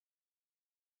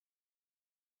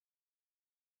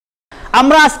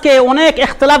আমরা আজকে অনেক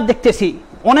ইখতিলাফ দেখতেছি,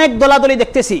 অনেক দলাদলি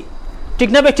দেখতেছি, ঠিক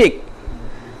না বে ঠিক?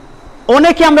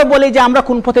 অনেকে আমরা বলি যে আমরা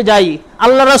কোন পথে যাই।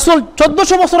 আল্লাহ রাসূল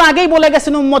 1400 বছর আগেই বলে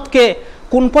গেছেন উম্মতকে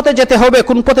কোন পথে যেতে হবে,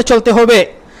 কোন পথে চলতে হবে।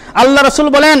 আল্লাহ রাসূল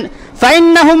বলেন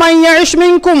ফাইন্নাহু মান ইয়াইশ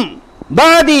মিনকুম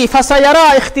বাদি ফাসায়ারা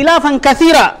ইখতিলাফান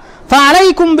কাসীরা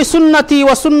ফাআলাইকুম বিসুন্নতি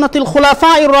ওয়া সুন্নাতিল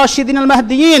খুলাফাইর রাশিদিনিল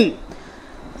মাহদিয়িন।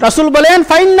 রাসূল বলেন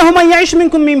ফাইন্নাহু মান ইয়াইশ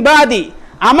মিনকুম মিন বাদি,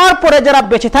 আমার পরে যারা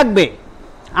বেঁচে থাকবে,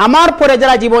 আমার পরে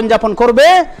যারা জীবন যাপন করবে,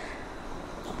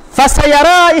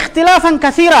 ফাসায়ারা ইখতিলাফান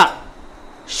কাসীরা,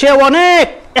 সে অনেক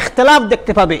ইখতিলাফ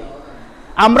দেখতে পাবে।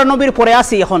 আমরা নবীর পরে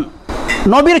আসি, এখন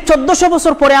নবীর 1400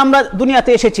 বছর পরে আমরা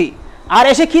দুনিয়াতে এসেছি, আর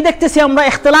এসে কি দেখতেছি? আমরা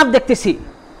ইখতিলাফ দেখতেছি।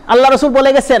 আল্লাহ রাসূল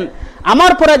বলে গেছেন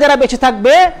আমার পরে যারা বেঁচে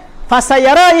থাকবে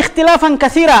ফাসায়ারা ইখতিলাফান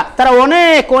কাসীরা, তারা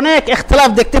অনেক অনেক ইখতিলাফ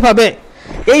দেখতে পাবে।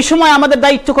 এই সময় আমাদের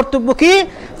দায়িত্ব কর্তব্য কি?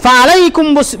 ফাআলাইকুম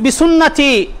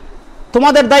বিসুন্নতি,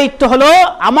 তোমাদের দায়িত্ব হলো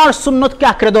আমার সুন্নতকে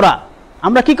আঁকড়ে ধরা।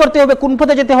 আমরা কি করতে হবে? কোন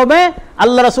পথে যেতে হবে?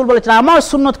 আল্লাহ রাসূল বলেছেন আমার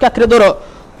সুন্নতকে আঁকড়ে ধরো।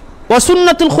 ওয়া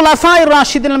সুন্নাতুল খুলাফাইর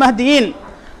রাশিদিনিল মাহদিয়িন,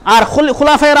 আর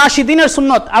খুলাফায়ে রাশিদিনের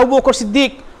সুন্নত, আবু বকর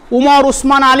সিদ্দিক, উমর,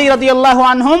 উসমান, আলী রাদিয়াল্লাহু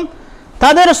আনহুম,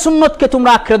 তাদের সুন্নতকে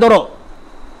তোমরা আঁকড়ে ধরো।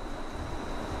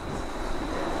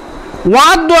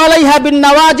 ওয়াদু আলাইহা বিন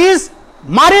নওয়াজিজ,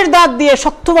 মারির দাঁত দিয়ে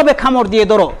শক্তভাবে খামর দিয়ে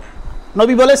ধরো।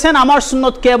 নবী বলেছেন আমার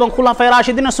সুন্নতকে এবং খুলাফায়ে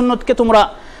রাশিদিনের সুন্নতকে তোমরা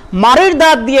মারির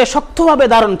দাঁত দিয়ে শক্তভাবে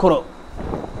ধারণ করো।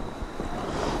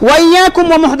 ওয়াইয়াকুম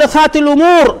ওয়া মুহদাসাতিল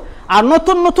উমুর, আর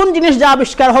নতুন নতুন জিনিস যা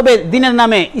আবিষ্কার হবে দিনের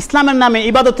নামে, ইসলামের নামে,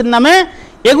 ইবাদতের নামে,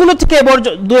 এগুলো থেকে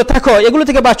দূরে থাকো, এগুলো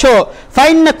থেকে বাঁচো।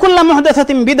 ফাইন্না কুল্লা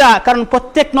মুহদাসাতিন বিদআ, কারণ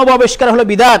প্রত্যেক নব আবিষ্কার হলো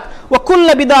বিদআত। ওয়া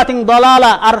কুল্লা বিদআতিন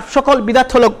দালালা, আর সকল বিদআত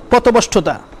হলো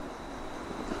পথভ্রষ্টতা।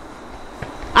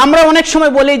 আমরা অনেক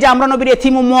সময় বলি যে আমরা নবীর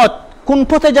এতিম উম্মত, কোন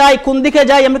পথে যাই, কোন দিকে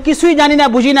যাই আমরা কিছুই জানি না,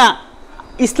 বুঝি না।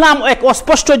 ইসলাম এক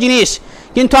অস্পষ্ট জিনিস,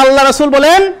 কিন্তু আল্লাহ রাসূল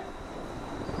বলেন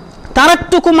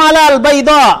তারাকতুকুম আলাল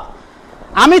বাইদা,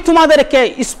 আমি তোমাদেরকে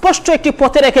স্পষ্ট একটি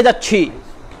পথে রেখে যাচ্ছি।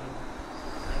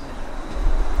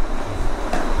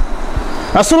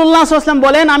 রাসূলুল্লাহ সাল্লাল্লাহু আলাইহি ওয়াসাল্লাম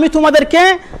বলেন আমি তোমাদেরকে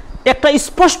একটা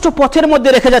স্পষ্ট পথের মধ্যে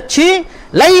রেখে যাচ্ছি।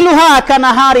 লাইলুহা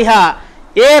কানাহারিহা,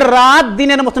 এর রাত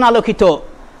দিনের মতন আলোকিত,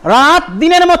 রাত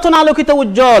দিনের মতন আলোকিত,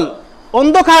 উজ্জ্বল,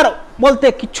 অন্ধকার বলতে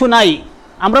কিচ্ছু নাই।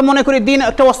 আমরা মনে করি দিন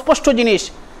একটা অস্পষ্ট জিনিস,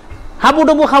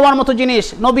 হাবুডুবু খাওয়ার মতো জিনিস।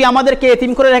 নবী আমাদেরকে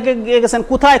এতিম করে রেখে গেছেন,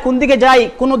 কোথায় কোন দিকে যাই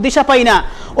কোনো দিশা পাই না।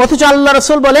 অথচ আল্লাহ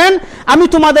রাসূল বলেন আমি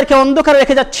তোমাদেরকে অন্ধকারে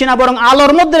রেখে যাচ্ছি না, বরং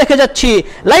আলোর মধ্যে রেখে যাচ্ছি।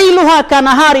 লাইলুহা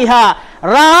কানাহারিহা,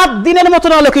 রাত দিনের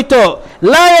মতন আলোকিত।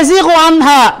 লা ইয়াজিগু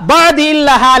আনহা বাদি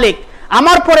ইল্লা হালিক,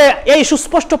 আমার পরে এই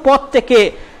সুস্পষ্ট পথ থেকে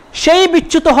সেই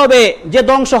বিচ্যুত হবে যে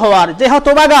ধ্বংস হওয়ার, যে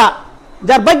হতভাগা,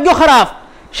 যার ভাগ্য খারাপ,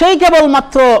 সেই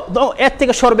কেবলমাত্র এর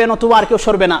থেকে সরবে, নতুবা আর কেউ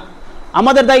সরবে না।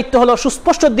 আমাদের দায়িত্ব হলো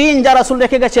সুস্পষ্ট দিন যা রাসূল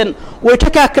রেখে গেছেন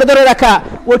ওইটাকে আঁকড়ে ধরে রাখা,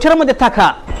 ওইটার মধ্যে থাকা।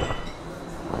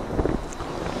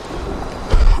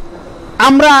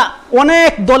 আমরা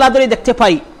অনেক দলাদলি দেখতে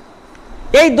পাই,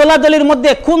 এই দলাদলির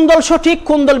মধ্যে কোন দল সঠিক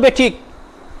কোন দল বেঠিক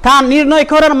তা নির্ণয়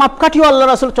করার মাপকাঠিও আল্লাহ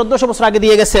রাসূল 1400 বছর আগে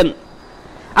দিয়ে গেছেন।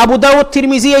 আবু দাউদ,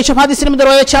 তিরমিজি এইসব হাদিসের মধ্যে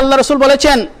রয়েছে আল্লাহ রাসূল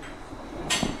বলেছেন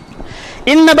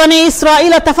ইন্না বনি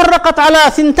ইসরাঈল তাফাররাকাত আলা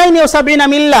 72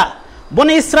 মিল্লাহ,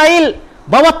 বনি ইসরাঈল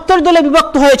 72 দলে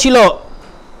বিভক্ত হয়েছিল।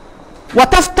 ওয়া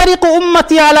তাফতারিকু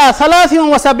উম্মতি আলা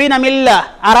 73 মিল্লাহ,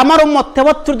 আর আমার উম্মত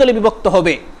 73 দলে বিভক্ত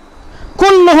হবে।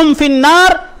 কুল্লুহুম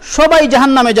ফিন্নার, সবাই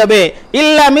জাহান্নামে যাবে,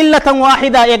 ইল্লা মিল্লাতান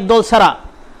ওয়াহিদা, এক দল ছাড়া।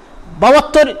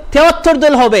 73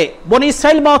 দল হবে। বনি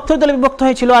ইসরাঈল 72 দলে বিভক্ত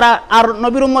হয়েছিল, আর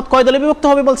নবীর উম্মত কয় দলে বিভক্ত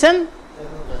হবে বলছেন?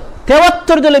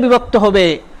 73 দলে বিভক্ত হবে।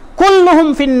 কুল্লুহুম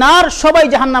ফিন্নার, সবাই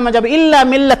জাহান্নামে যাবে, ইল্লা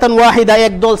মিল্লাতান ওয়াহিদা,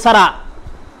 এক দল ছাড়া।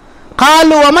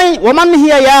 কালু ওয়ামান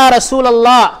হিয়া ইয়া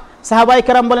রাসূলুল্লাহ, সাহাবায়ে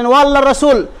কেরাম বলেন ও আল্লাহর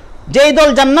রাসূল, যেই দল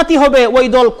জান্নাতি হবে ওই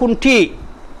দল কোনটি?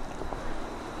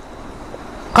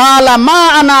 কালা মা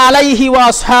আনা আলাইহি ওয়া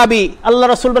আসহাবি, আল্লাহ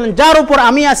রাসূল বলেন যার উপর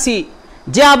আমি আছি,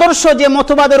 যে আদর্শ যে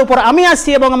মতবাদের উপর আমি আছি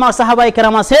এবং আমার সাহাবায়ে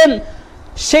কেরাম আছেন,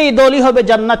 সেই দলই হবে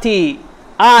জান্নাতি।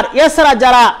 আর এছাড়া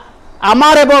যারা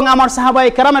আমার এবং আমার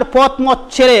সাহাবায়ে কেরামের পথ মত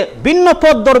ছেড়ে ভিন্ন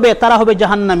পথ ধরবে তারা হবে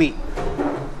জাহান্নামী।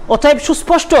 অতএব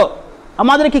সুস্পষ্ট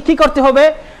আমাদেরকে কি করতে হবে?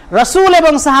 রাসূল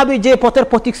এবং সাহাবী যে পথের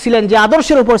প্রতীক ছিলেন, যে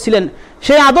আদর্শের উপর ছিলেন,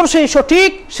 সেই আদর্শই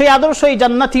সঠিক, সেই আদর্শই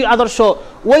জান্নাতি আদর্শ,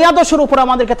 ওই আদর্শের উপর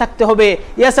আমাদেরকে থাকতে হবে।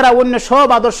 এছাড়া অন্য সব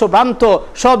আদর্শ ভ্রান্ত,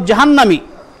 সব জাহান্নামী।